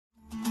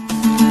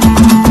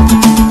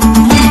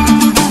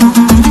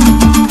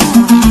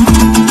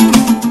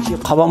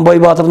Қабанбай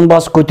батырдың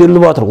басы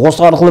көтеріліп жатыр.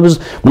 Осы арқылы біз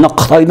мына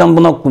Қытайдан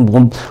мына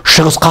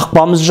шығыс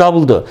қақпамыз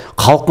жабылды.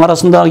 Халықтың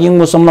арасындағы ең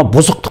болса мына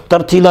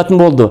бұзықтықтар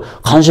тыйылатын болды.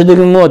 Қанша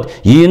деген болады.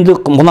 Енді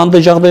мынандай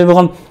жағдай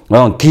болған.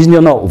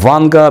 Кезінде мынау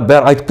Ванга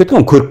бәрі айтып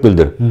кеткен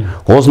көріпкелдер.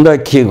 Осындай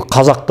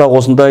қазақта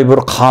осындай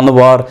бір қаны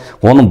бар,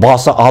 оның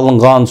басы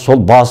алынған, сол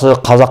басы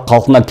қазақ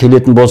халқына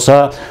келетін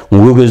болса,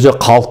 ол кезде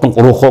халықтың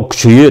рухы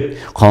күшейеді,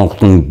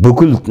 халықтың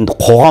бүкіл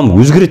қоғам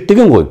өзгереді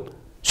деген ғой.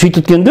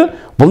 Сөйтіп кеткенде,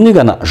 бұл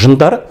неге ана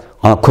жындар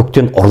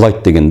көктен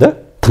ұрлайды деген да,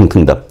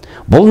 тыңдап.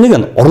 Бұл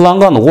неген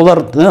ұрланған,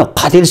 олар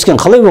қателескен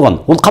қалай болған?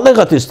 Ол қалай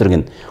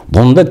қателестірген?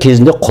 Бұнда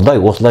кезінде Құдай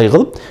осылай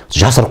қылып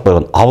жасырып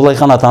қойған. Абылай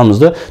хан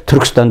атамызды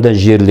Түркістанда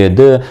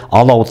жерледі,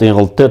 алауыт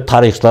қылды,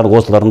 тарихшылар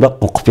осыларында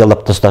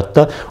құпиялап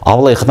тастады.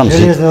 Абылай хан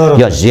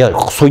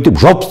сөйтіп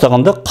жауып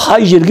тастағанда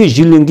қай жерге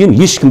жерленгенін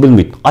ешкім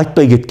білмейді.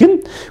 Айтпай кеткен.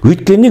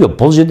 Өйткені неге?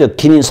 Бұл жерде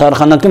Кенесары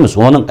ханнан емес,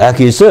 оның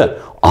әкесі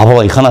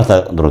Абылай хан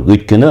атады.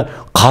 Өйткені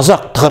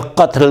қазақ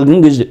тығырыққа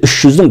тірелген кезде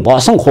 300-дің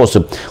басын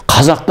қосып,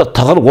 қазақты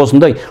тығыр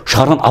осындай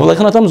шығарған Абылай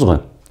хан атамыз ғой.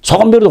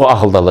 Соған берді ғой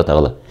ақылды Алла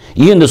тағала.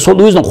 Енді сол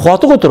өзінің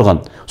қуаты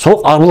отырған.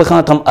 Сол Абылай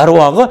хан атам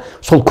әруағы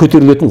сол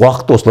көтерілетін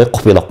уақытты осылай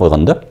құпиялап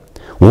қойған да.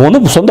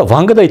 Оны сонда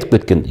Вангада айтып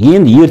кеткен.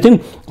 Енді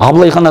ертең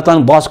Абылай хан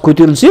атаның басы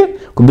көтерілсе,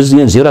 біз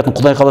енді зиратын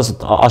Құдай қаласа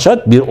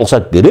ашады,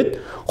 рұқсат береді.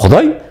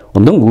 Құдай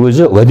оның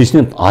өзі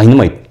уәдесінен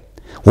айнымайды.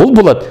 Ол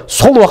болады.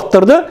 Сол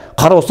уақыттарда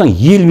қараусаң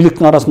ел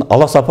биліктің арасында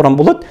аласапыран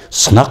болады.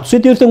 Сынақ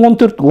түседі ертең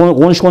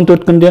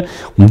 13-14 күнде.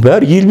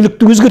 Бәрі ел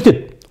билікті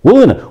өзгертеді.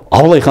 Ол енді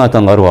Абылай хан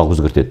атаның әруағы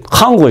өзгертеді.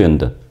 Хан ғой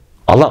енді.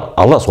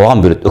 Алла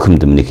соған береді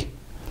үкімді мінекей.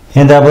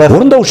 Енді Абылай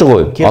орындаушы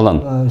ғой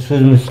Аллан.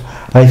 Сөзіміз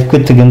айтып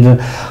кеттік. Енді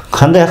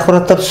қандай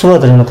ақпараттар түсіп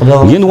жатыр енді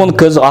Құдайға? Енді оны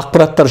қазір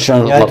ақпараттар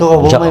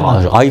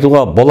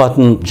айтуға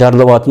болатын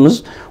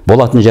жарылатынымыз,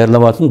 болатын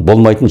жарылатын,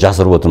 болмайтын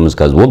жасырып отырмыз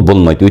қазір. Ол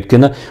болмайды.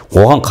 Өйткені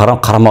оған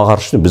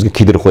қарама-қарсы бізге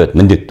кедергі қояды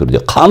міндетті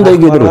түрде. Қандай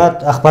кедергі?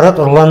 Ақпарат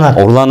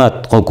ұрланады.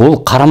 Ұрланады.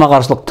 Ол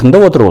қарама-қарсылық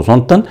тыңдап отыр ғой.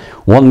 Сондықтан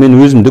оны мен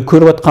өзімді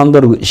көріп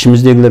жатқандар,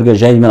 ішіміздегілерге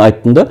жаймен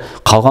айттым да,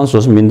 қалған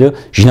сосын мен де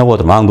жинап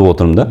отырмын, аңдып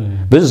отырмын да.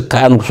 Біз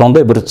кәдімгі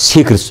сондай бір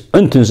секіріс,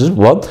 үн-түнсіз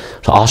болады.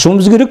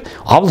 Ашуымыз керек.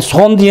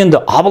 Сонда енді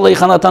Абылай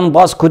хан атаның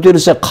басы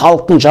көтерілсе,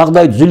 халықтың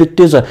жағдайы түзеледі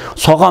десе,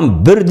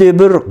 соған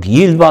бірде-бір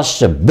ел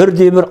басшы,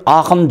 бірде-бір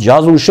ақын,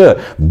 жазушы,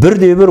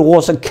 бірде-бір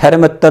осы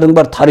кәріметтердің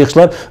бар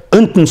тарихшылар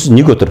үн-түнсіз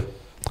неге отыр?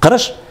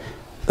 Қараш,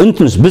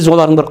 үн-түнсіз. Біз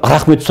олардың бір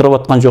рахмет сұрап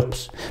жатқан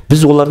жоқпыз.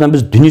 Біз олардан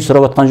дүние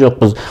сұрап жатқан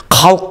жоқпыз.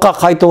 Халыққа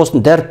қайта осыны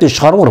дәріптеп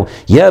шығару керек.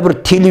 Я бір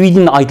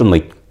телевидение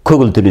айтылмайды,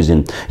 көгіл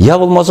терезеден. Я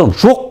болмаса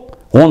жоқ.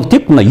 Оны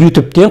тек мына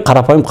ютубтен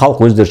қарапайым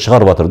халық өздері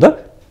шығарып жатыр да.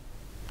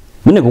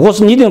 Міне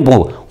осы неден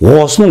бұл?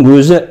 Осының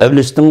өзі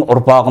әулестің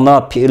ұрпағына,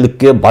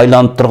 перлікке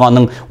байланып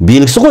тұрғанның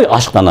белгісі ғой,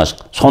 ашықтан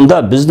ашық.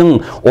 Сонда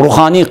біздің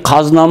рухани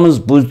қазынамыз,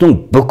 біздің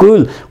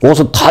бүкіл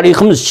осы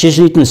тарихымыз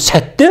шешілетін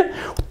сәтте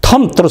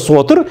там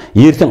тырысып отыр.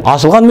 Ертең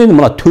ашылған мен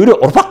мына төре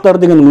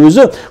ұрпақтар деген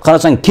өзі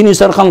қарасаң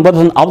Кенесары хан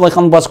Абылай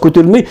хан басы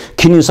көтерілмей,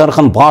 Кенесары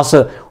хан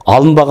басы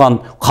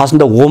алынбаған,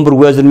 қасында 11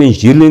 уәзірмен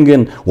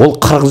жерленген, ол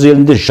Қырғыз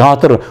елінде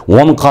жатыр,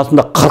 оның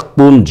қасында 40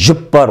 буын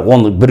жіп бар,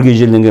 оны бірге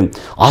жерленген,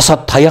 аса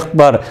таяқ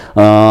бар,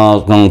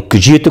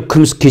 7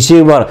 күміс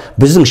кесе бар,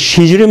 біздің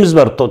шежіреміз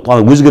бар,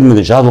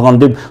 өзгермеген, жазылған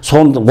деп,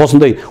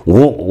 осындай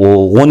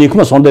 12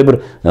 ма сондай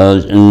бір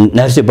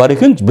нәрсе бар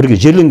екен, бірге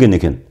жерленген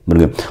екен.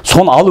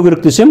 Соны алу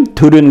керек десем,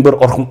 төренің бір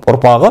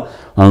ұрпағы,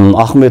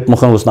 Ахмет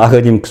Мұхамедовтың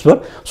академикісі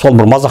бар, сол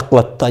бір мазақ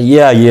қылады да,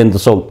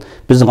 енді сол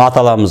біздің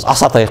аталарымыз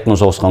аса таяқпен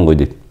соғысқан ғой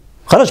дейді.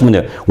 Қарашы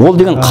міне, ол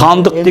деген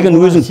қандық деген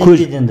өзін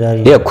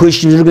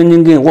көшіп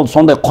жүргеннен кейін ол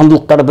сондай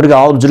құндылықтарды бірге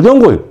алып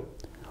жүрген ғой.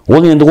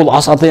 Ол енді ол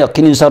аса таяқ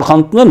Кенесары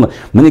хандықтың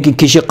мінекей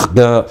кеше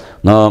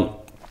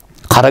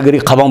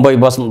Қарагерей Қабанбай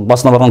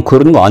басына барған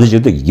көрдің ғой, ана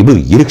жерде бір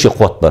ерекше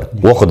қуат бар,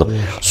 оқыдық.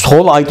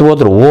 Сол айтып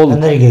отыр, ол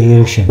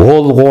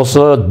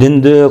осы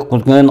дінді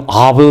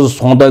абыз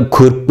сондай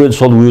көріппен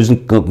сол өзін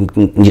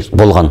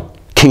болған,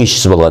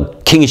 кеңесшісі болған,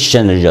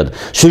 кеңесші және жады.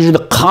 Сол жерде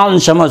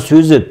қаншама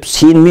сөзі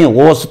сенмен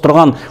осы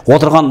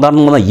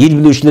отырғандардың мына ел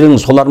билеушілерінің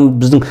солардың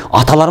біздің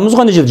аталарымыз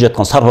ғана жерде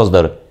жатқан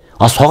сарбаздары.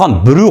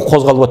 Соған біреу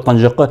қозғалып отқан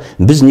жоққа,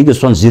 біз неге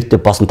соны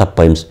зерттеп басын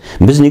таппаймыз?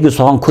 Біз неге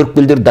соған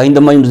көріпкелдер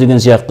дайындамаймыз деген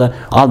сияқты.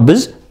 Ал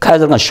біз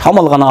қазіргі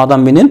шамал ғана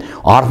адамменен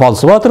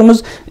арпалысып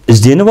жатырмыз,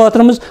 ізденіп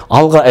жатырмыз.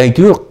 Алға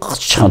әйтеуір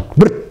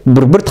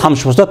бір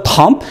тамшы болса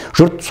тамып,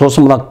 жұрт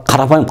сосын мына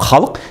қарапайым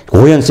халық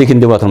оянса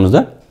екен деп жатырмыз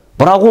да.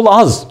 Бірақ ол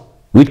аз.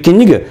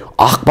 Өйткені неге?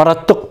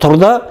 Ақпараттық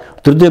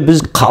түрде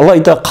біз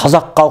қалайда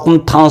қазақ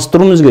халқын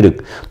таныстыруымыз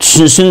керек.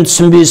 Түсінсін,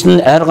 түсінбесін,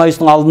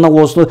 әрқайсының алдына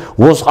осы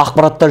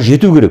ақпараттар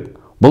жету керек.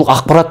 Бұл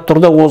ақпарат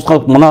тұрда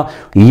мына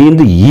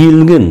енді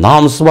елге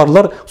намысы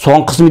барлар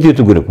соған қызмет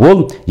ету керек.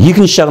 Ол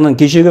екінші жағынан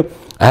кешегі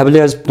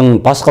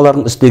Әбіләзовтың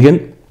басқаларын істеген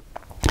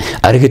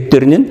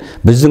әрекеттерінен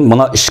біздің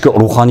мына ішкі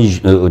рухани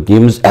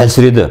неміз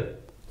әлсіреді.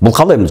 Бұл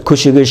қалай? Біз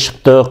көшеге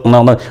шықтық,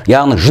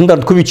 яғни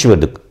жындарды көбейтіп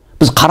жібердік.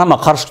 Біз қарама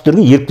қарсы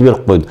күштерге ерікті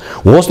беріп қойдық.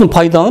 Осыны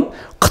пайдаланып,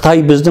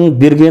 Қытай біздің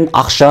берген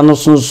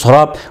ақшанысын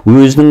сұрап,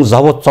 өзінің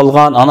завод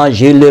салған ана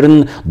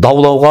жерлерін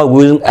даулауға,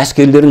 өзінің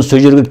әскерлерін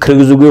сол жерге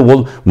кіргізуге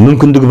ол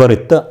мүмкіндігі бар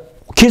еді да.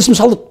 Келісім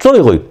салды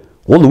солай ғой.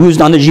 Ол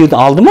өзінің ана жерді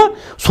алды ма,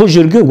 сол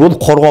жерге ол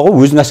қорғауға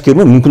өзінің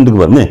әскерімен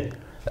мүмкіндігі бар. Міне,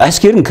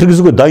 әскерін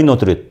кіргізуге дайын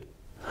отыр еді.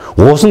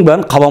 Осының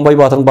бәрін Қабанбай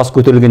батырдың басы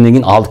көтерілгеннен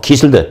кейін алды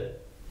кесілді.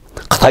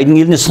 Қытайдың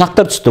еліне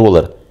сынақтар түсті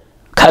олар.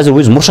 Қазір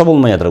өзі мұрша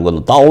болмай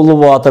жатыр. Дауылы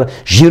батыр,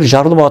 жер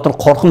жарылып батыр,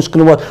 қорқыныш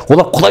күні батыр.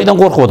 Олар Құдайдан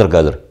қорқып отыр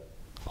қазір.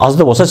 Аз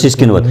да болса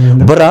сескеніп отыр.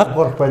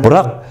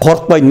 Бірақ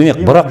қорқпайды. Міне,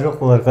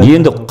 бірақ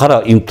енді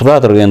қара,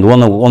 тұратыр енді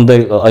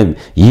ондай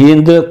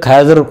енді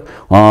қазір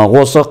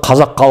осы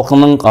қазақ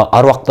халқының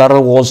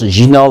аруақтары осы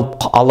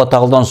жиналып Алла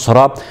тағаладан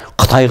сұрап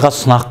Қытайға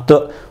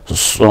сынақты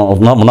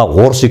мына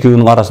орыс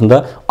екеуінің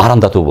арасында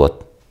арандату болады.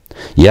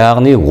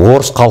 Яғни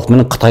орыс халқы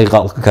мен Қытай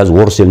халқы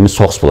қазір орыс елімен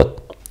соғыс болады.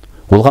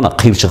 Ол ғана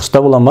қиыршығыста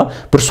бола ма,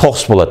 бір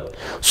соғыс болады.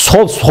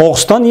 Сол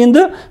соғыстан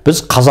енді біз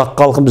қазақ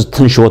халқы біз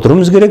тыныш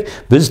отыруымыз керек.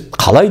 Біз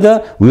қалай да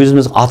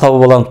өзіміз ата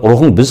бабаларымыз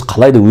рухын біз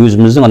қалай да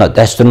өзіміздің ана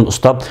дәстүрін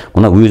ұстап,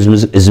 мына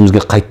өзіміздің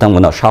ізімізге қайттан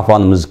мына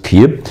шапанымыз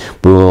киіп,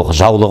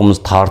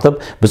 жаулығымыз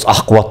тартып, біз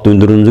ақ қуатты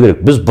өндіруіміз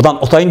керек. Біз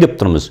бұдан ұтайын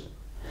деп тұрмыз.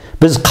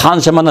 Біз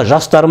қанша мына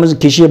жастарымыз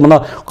кеше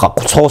мына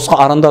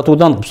соғысқа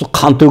арандатудан,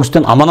 қан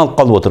төгістен аман алып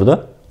қалып отыр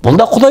да. Бұл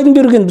да Құдайдың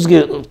берген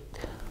бізге.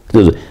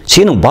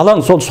 Сенің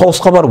балаң сол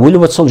соғысқа барып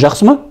өліп жатса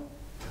жақсы ма?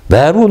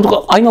 Бәрі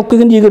айналып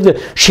келгенде егерде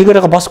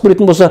шекараға басып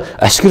келетін болса,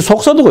 әскер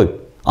соғысады ғой.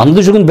 Анда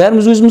жүрген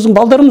бәріміз өзіміздің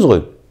балдарымыз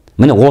ғой.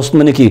 Міне осы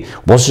мінекей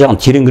осы жағын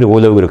тереңірек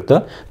ойлау керек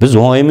та. Біз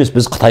оңай емес,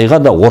 біз Қытайға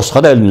да,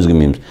 Орысқа да әліміз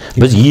келмейміз.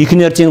 Біз екі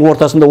нәрсенің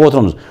ортасында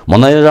отырмыз.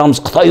 Мына жағымыз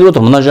Қытай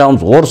отыр, мына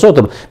жағымыз Орыс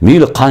отыр.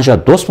 Мейлі қанша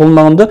дос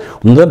болмағанда,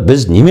 онда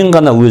біз немен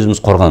ғана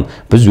өзіміз қорған?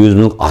 Біз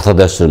өзіміздің ата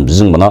дәстүріміз,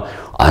 біздің мына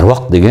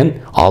аруақ деген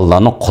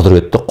Алланың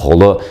құдіретті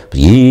қолы,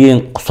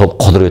 ең сол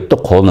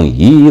құдіретті қолының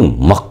ең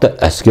мықты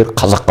әскер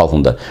қазақ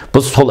халқында.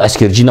 Біз сол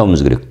әскер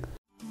жинауымыз керек.